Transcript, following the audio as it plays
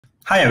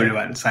Hi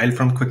everyone, Sahil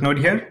from QuickNode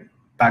here,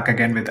 back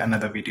again with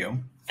another video.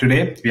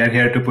 Today we are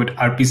here to put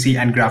RPC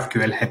and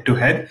GraphQL head to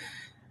head.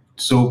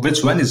 So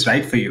which one is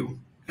right for you?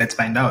 Let's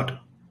find out.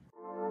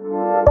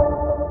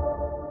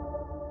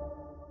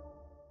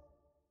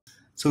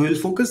 So we'll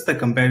focus the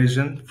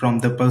comparison from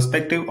the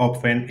perspective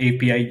of an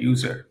API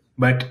user.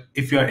 But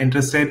if you are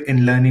interested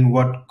in learning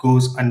what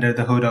goes under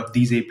the hood of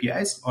these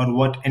APIs or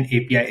what an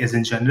API is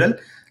in general,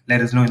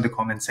 let us know in the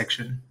comment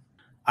section.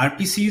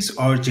 RPCs,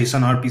 or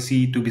JSON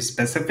RPC to be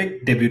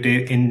specific,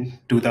 debuted in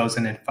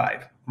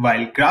 2005,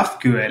 while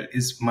GraphQL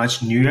is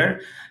much newer,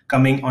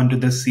 coming onto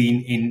the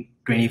scene in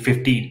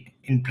 2015.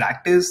 In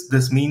practice,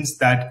 this means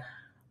that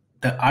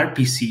the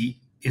RPC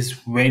is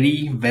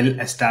very well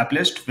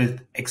established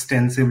with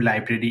extensive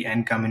library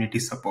and community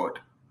support,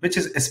 which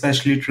is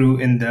especially true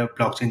in the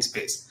blockchain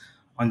space.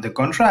 On the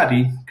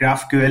contrary,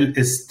 GraphQL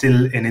is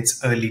still in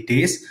its early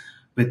days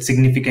with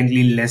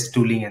significantly less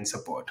tooling and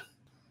support.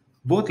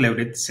 Both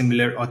leverage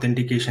similar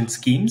authentication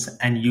schemes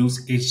and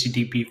use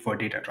HTTP for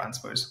data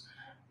transfers.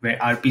 Where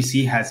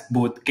RPC has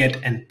both GET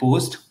and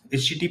POST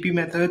HTTP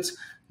methods,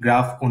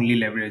 Graph only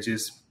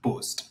leverages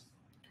POST.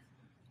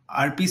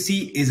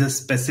 RPC is a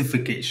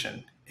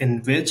specification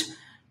in which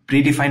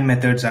predefined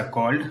methods are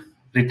called,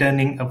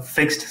 returning a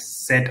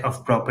fixed set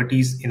of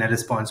properties in a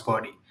response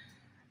body.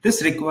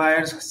 This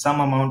requires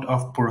some amount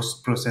of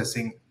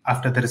post-processing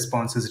after the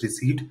response is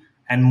received,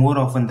 and more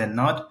often than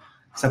not,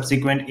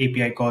 subsequent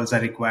API calls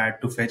are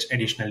required to fetch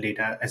additional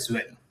data as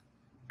well.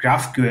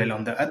 GraphQL,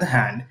 on the other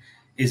hand,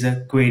 is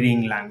a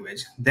querying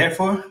language.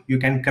 Therefore, you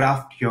can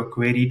craft your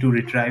query to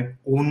retrieve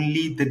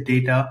only the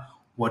data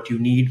what you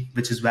need,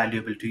 which is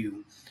valuable to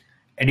you.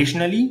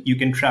 Additionally, you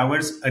can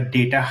traverse a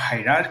data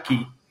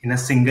hierarchy in a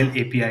single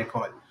API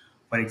call.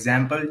 For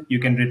example, you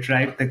can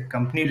retrieve the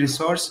company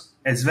resource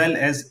as well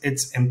as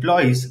its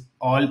employees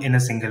all in a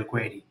single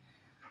query.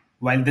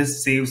 While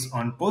this saves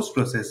on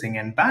post-processing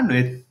and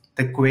bandwidth,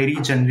 the query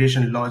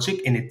generation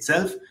logic in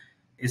itself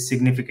is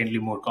significantly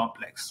more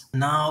complex.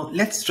 Now,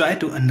 let's try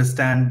to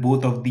understand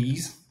both of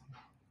these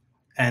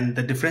and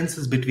the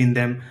differences between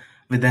them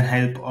with the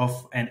help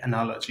of an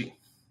analogy.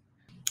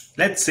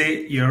 Let's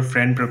say your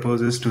friend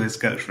proposes to his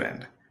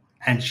girlfriend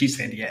and she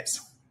said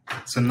yes.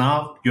 So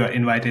now you are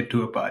invited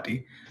to a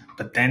party,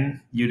 but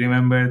then you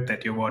remember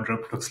that your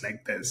wardrobe looks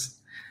like this.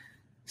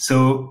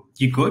 So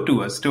you go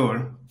to a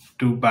store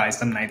to buy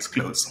some nice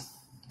clothes.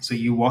 So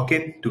you walk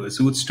into a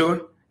suit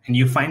store and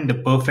you find the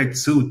perfect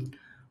suit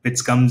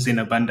which comes in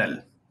a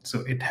bundle. So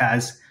it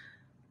has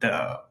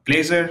the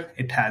blazer,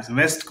 it has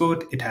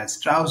waistcoat, it has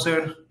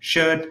trouser,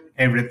 shirt,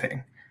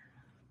 everything.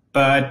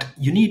 But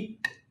you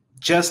need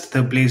just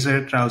the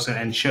blazer, trouser,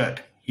 and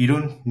shirt. You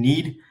don't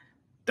need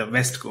the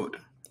waistcoat.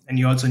 And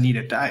you also need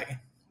a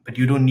tie, but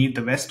you don't need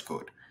the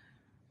waistcoat.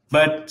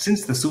 But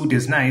since the suit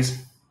is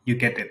nice, you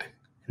get it.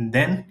 And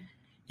then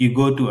you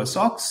go to a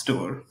socks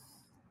store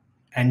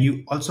and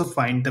you also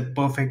find the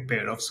perfect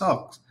pair of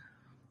socks.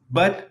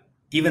 But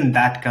even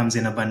that comes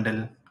in a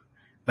bundle.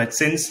 But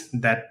since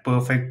that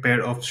perfect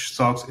pair of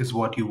socks is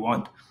what you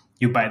want,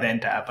 you buy the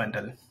entire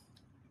bundle.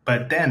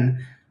 But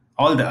then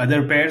all the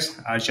other pairs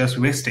are just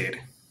wasted.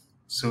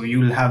 So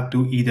you'll have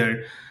to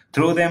either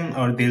throw them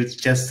or they'll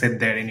just sit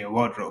there in your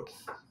wardrobe.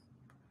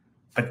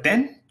 But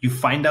then you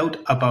find out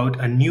about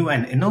a new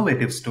and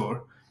innovative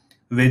store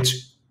which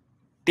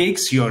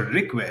takes your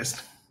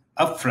request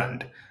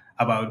upfront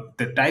about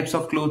the types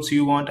of clothes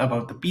you want,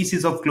 about the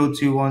pieces of clothes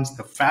you want,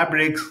 the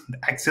fabrics, the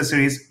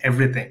accessories,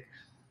 everything.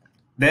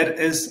 There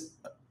is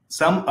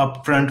some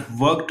upfront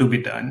work to be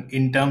done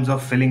in terms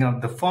of filling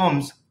out the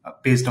forms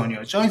based on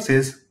your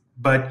choices,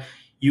 but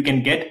you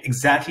can get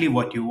exactly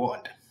what you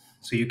want.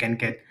 So you can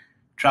get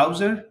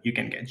trouser, you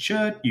can get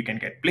shirt, you can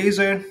get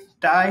blazer,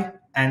 tie,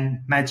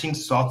 and matching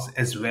socks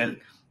as well.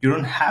 You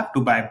don't have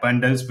to buy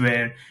bundles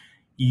where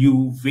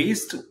you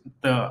waste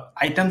the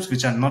items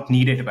which are not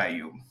needed by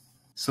you.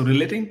 So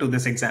relating to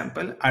this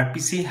example,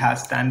 RPC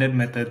has standard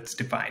methods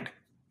defined.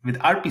 With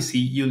RPC,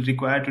 you'll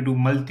require to do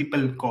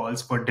multiple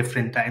calls for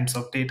different types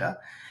of data,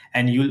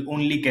 and you'll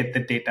only get the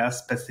data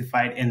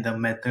specified in the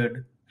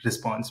method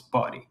response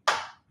body.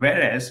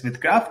 Whereas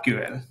with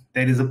GraphQL,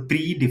 there is a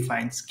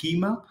predefined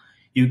schema.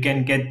 You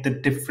can get the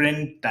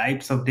different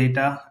types of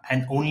data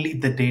and only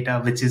the data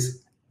which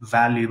is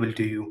valuable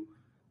to you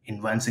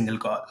in one single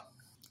call.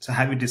 So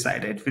have you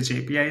decided which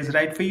API is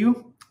right for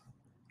you?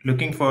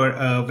 Looking for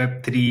a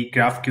Web3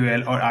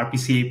 GraphQL or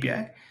RPC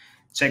API?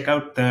 Check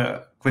out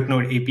the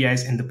QuickNode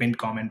APIs in the pinned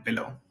comment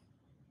below.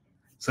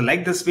 So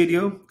like this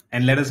video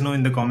and let us know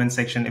in the comment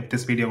section if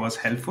this video was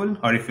helpful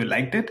or if you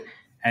liked it,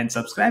 and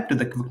subscribe to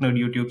the QuickNode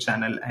YouTube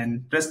channel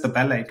and press the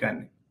bell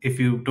icon if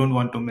you don't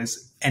want to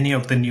miss any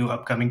of the new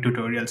upcoming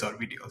tutorials or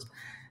videos.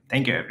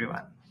 Thank you,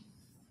 everyone.